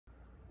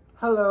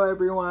Hello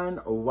everyone,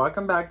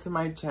 welcome back to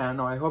my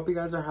channel. I hope you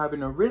guys are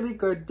having a really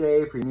good day.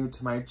 If you're new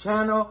to my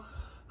channel,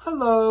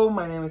 hello,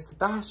 my name is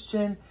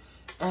Sebastian,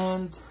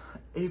 and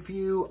if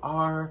you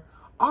are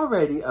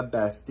already a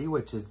bestie,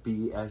 which is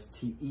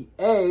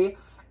BESTEA,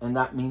 and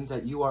that means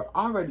that you are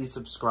already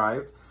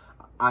subscribed,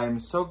 I am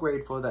so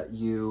grateful that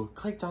you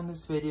clicked on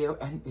this video.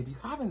 And if you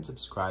haven't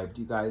subscribed,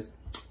 you guys,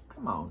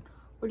 come on,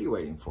 what are you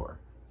waiting for?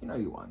 You know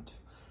you want to.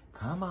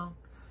 Come on.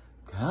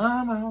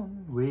 Come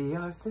on, we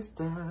are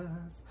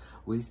sisters,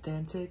 we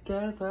stand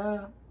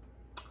together,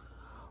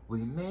 we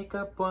make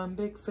up one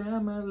big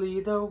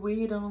family, though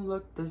we don't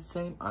look the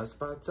same, our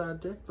spots are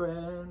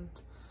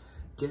different,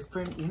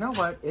 you know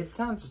what, it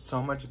sounds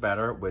so much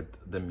better with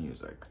the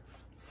music.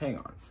 Hang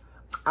on,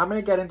 I'm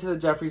gonna get into the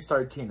Jeffree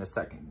Star tea in a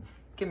second,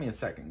 give me a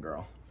second,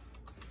 girl.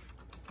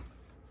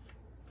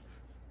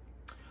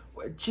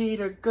 We're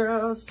cheetah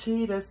girls,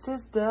 cheetah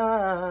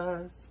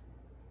sisters.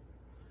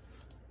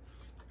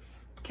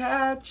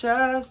 Catch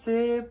us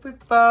if we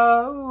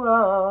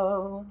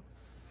fall.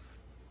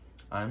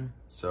 I'm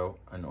so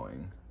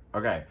annoying.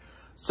 Okay,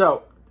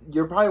 so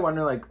you're probably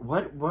wondering like,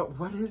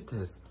 what is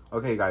this?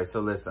 Okay, guys, so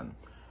listen.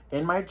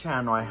 In my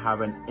channel, I have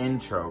an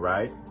intro,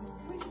 right?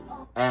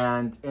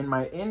 And in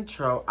my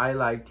intro, I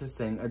like to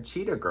sing a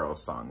Cheetah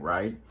Girls song,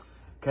 right?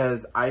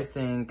 Because I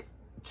think,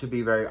 to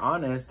be very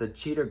honest, the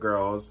Cheetah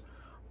Girls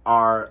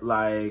are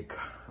like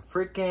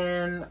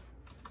freaking...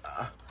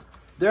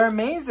 they're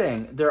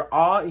amazing. They're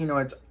all, you know,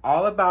 it's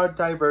all about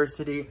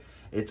diversity.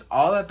 It's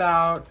all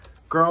about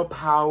girl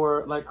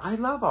power. Like, I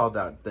love all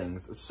that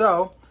things.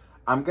 So,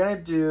 I'm going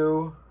to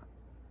do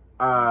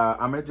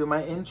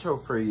my intro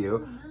for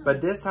you. But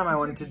this time I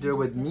wanted to do it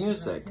with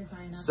music.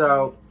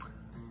 So,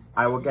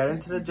 I will get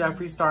into the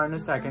Jeffree Star in a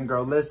second.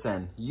 Girl,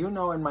 listen, you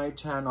know in my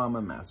channel I'm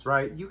a mess,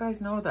 right? You guys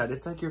know that.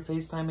 It's like you're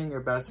FaceTiming your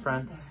best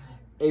friend.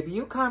 If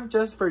you come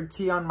just for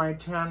tea on my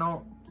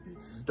channel,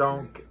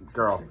 don't,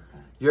 girl.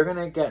 You're going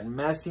to get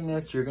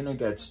messiness. You're going to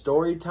get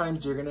story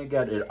times. You're going to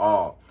get it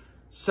all.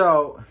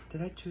 So,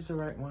 did I choose the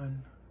right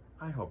one?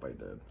 I hope I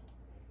did.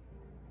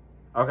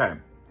 Okay.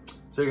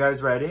 So, you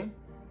guys ready?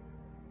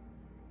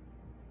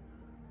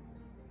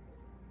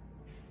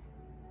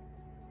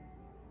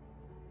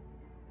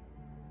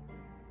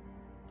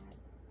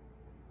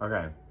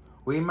 Okay.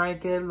 We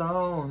might get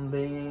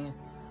lonely,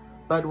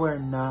 but we're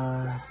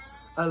not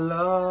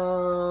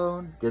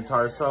alone.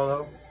 Guitar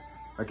solo.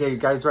 Okay, you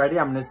guys ready?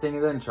 I'm gonna sing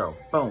the intro.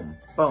 Boom,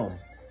 boom.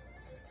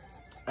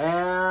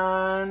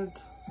 And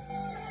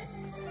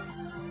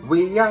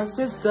we are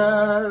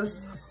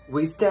sisters.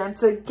 We stand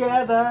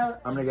together.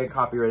 I'm gonna get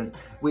copyrighted.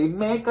 We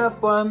make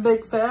up one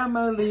big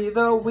family,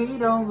 though we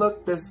don't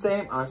look the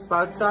same. Our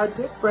spots are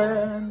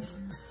different,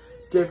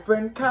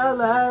 different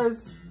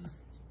colors.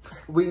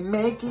 We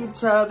make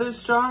each other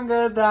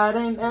stronger. That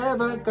ain't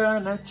ever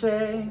gonna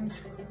change.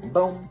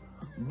 Boom,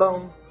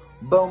 boom.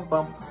 Boom,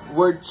 boom.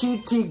 We're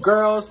cheaty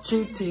girls,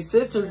 cheaty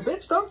sisters.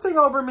 Bitch, don't sing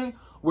over me.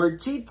 We're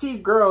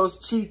cheaty girls,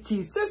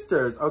 cheaty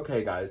sisters.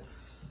 Okay, guys.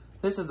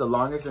 This is the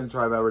longest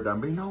intro I've ever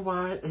done. But you know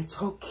what? It's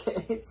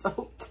okay. It's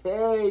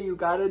okay. You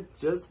gotta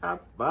just have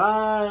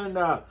fun.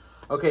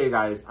 Okay, you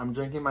guys. I'm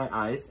drinking my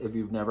ice. If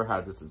you've never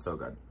had this, it's so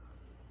good.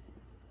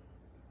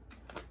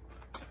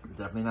 I'm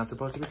definitely not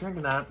supposed to be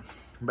drinking that.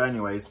 But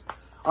anyways.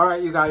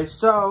 Alright, you guys.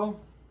 So,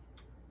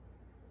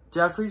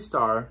 Jeffree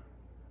Star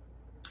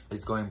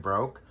is going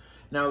broke.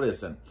 Now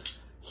listen,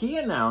 he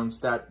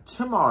announced that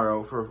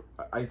tomorrow for,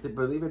 I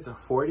believe it's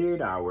 48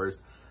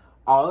 hours,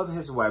 all of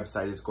his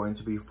website is going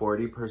to be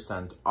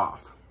 40%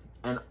 off.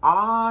 And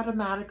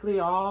automatically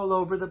all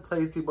over the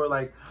place, people are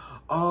like,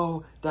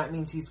 oh, that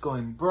means he's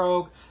going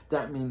broke.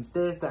 That means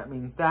this, that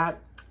means that.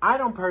 I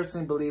don't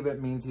personally believe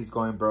it means he's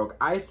going broke.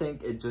 I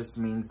think it just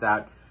means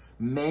that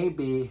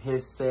maybe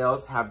his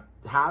sales have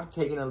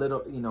taken a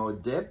little, you know, a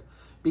dip.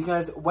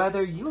 Because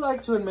whether you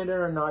like to admit it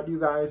or not, you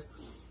guys,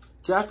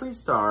 Jeffree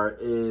Star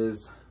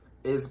is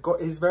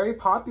very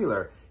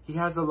popular. He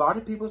has a lot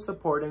of people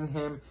supporting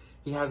him.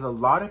 He has a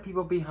lot of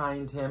people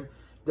behind him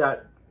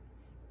that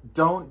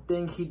don't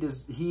think he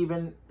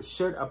even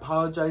should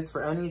apologize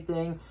for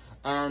anything.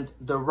 And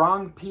the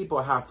wrong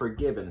people have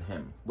forgiven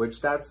him, which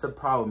that's the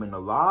problem in a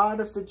lot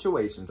of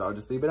situations. I'll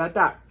just leave it at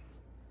that.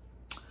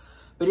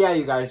 But yeah,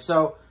 you guys,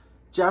 so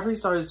Jeffree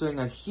Star is doing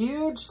a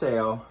huge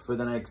sale for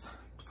the next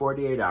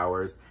 48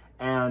 hours.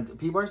 And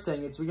people are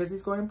saying it's because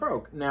he's going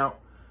broke. Now,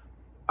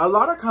 a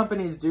lot of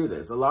companies do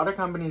this. A lot of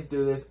companies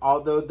do this,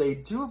 although they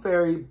do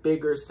very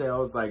bigger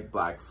sales like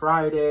Black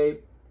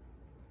Friday,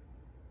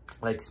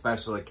 like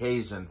special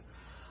occasions.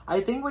 I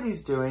think what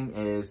he's doing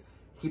is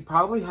he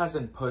probably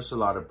hasn't pushed a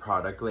lot of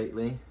product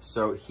lately.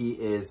 So he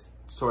is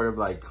sort of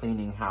like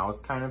cleaning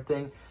house kind of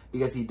thing,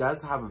 because he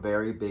does have a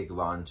very big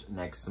launch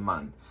next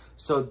month.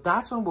 So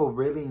that's when we'll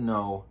really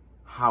know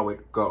how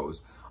it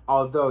goes.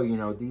 Although, you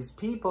know, these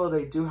people,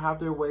 they do have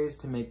their ways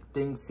to make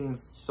things seem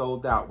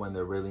sold out when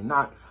they're really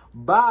not.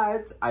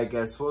 But I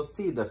guess we'll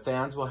see. The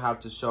fans will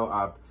have to show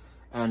up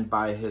and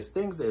buy his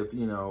things if,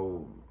 you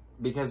know,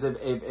 because if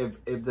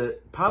the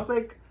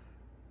public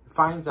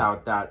finds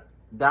out that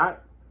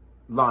that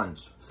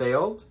launch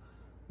failed,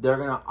 they're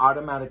going to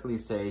automatically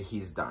say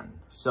he's done.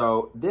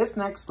 So this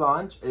next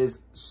launch is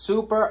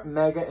super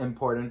mega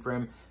important for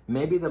him.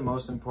 Maybe the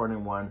most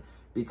important one,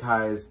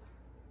 because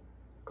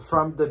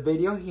from the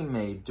video he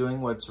made, Doing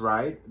What's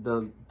Right,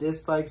 the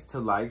dislikes to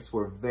likes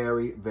were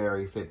very,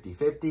 very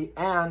 50-50.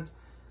 And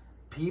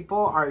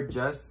people are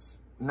just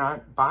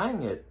not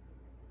buying it,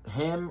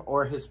 him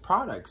or his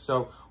product.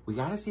 So we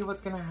got to see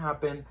what's going to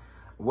happen.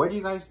 What do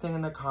you guys think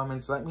in the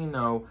comments? Let me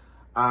know.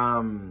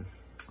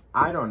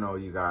 I don't know,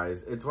 you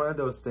guys. It's one of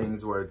those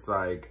things where it's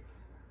like,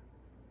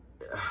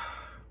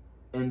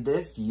 in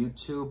this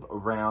YouTube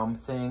realm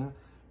thing,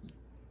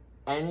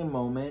 any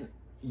moment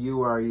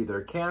you are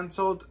either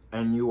canceled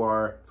and you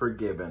are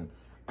forgiven.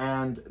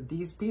 And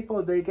these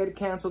people, they get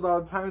canceled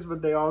all the time,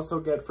 but they also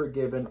get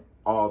forgiven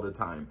all the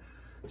time.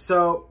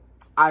 So,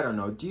 I don't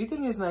know. Do you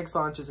think his next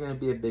launch is going to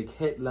be a big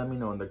hit? Let me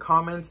know in the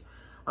comments.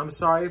 I'm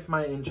sorry if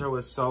my intro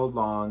was so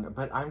long,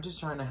 but I'm just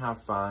trying to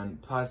have fun.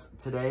 Plus,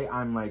 today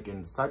I'm like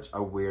in such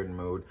a weird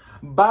mood.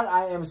 But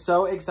I am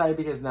so excited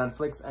because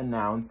Netflix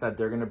announced that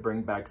they're going to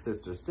bring back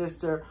Sister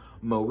Sister,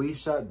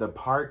 Moesha, the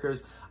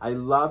Parkers. I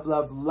love,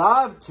 love,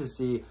 love to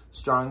see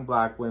strong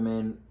Black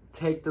women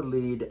take the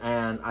lead.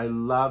 And I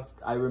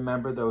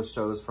remember those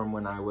shows from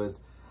when I was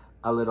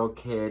a little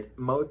kid.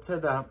 Mo to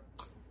the,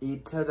 E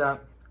to the,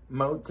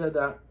 Mo to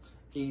the,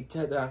 E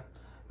to the.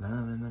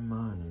 Love in the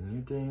morning,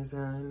 new days,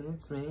 and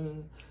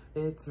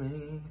it's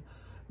me.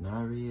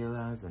 Not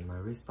realizing my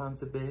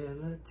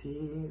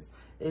responsibilities,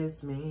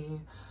 it's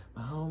me.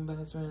 My home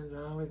best friend's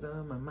always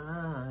on my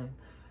mind.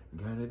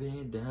 Gotta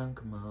be down,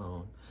 come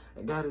on.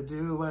 I gotta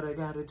do what I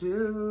gotta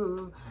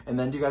do. And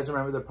then do you guys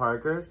remember the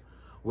Parkers?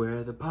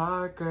 We're the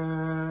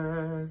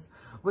Parkers.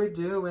 We're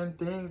doing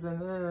things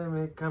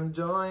and come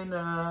join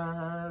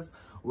us.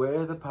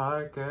 We're the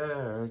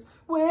Parkers.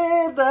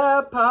 We're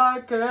the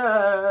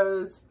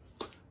Parkers.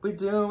 We're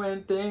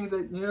doing things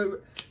that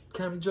you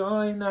come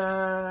join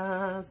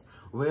us.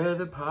 We're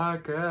the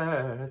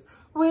Parkers.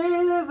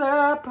 We're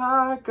the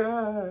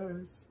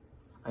Parkers.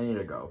 I need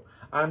to go.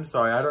 I'm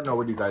sorry. I don't know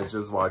what you guys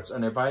just watched.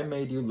 And if I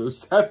made you lose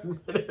 7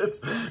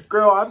 minutes,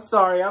 girl, I'm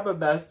sorry. I'm a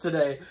mess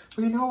today.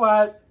 But you know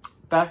what?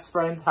 Best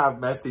friends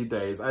have messy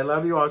days. I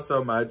love you all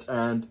so much.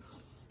 And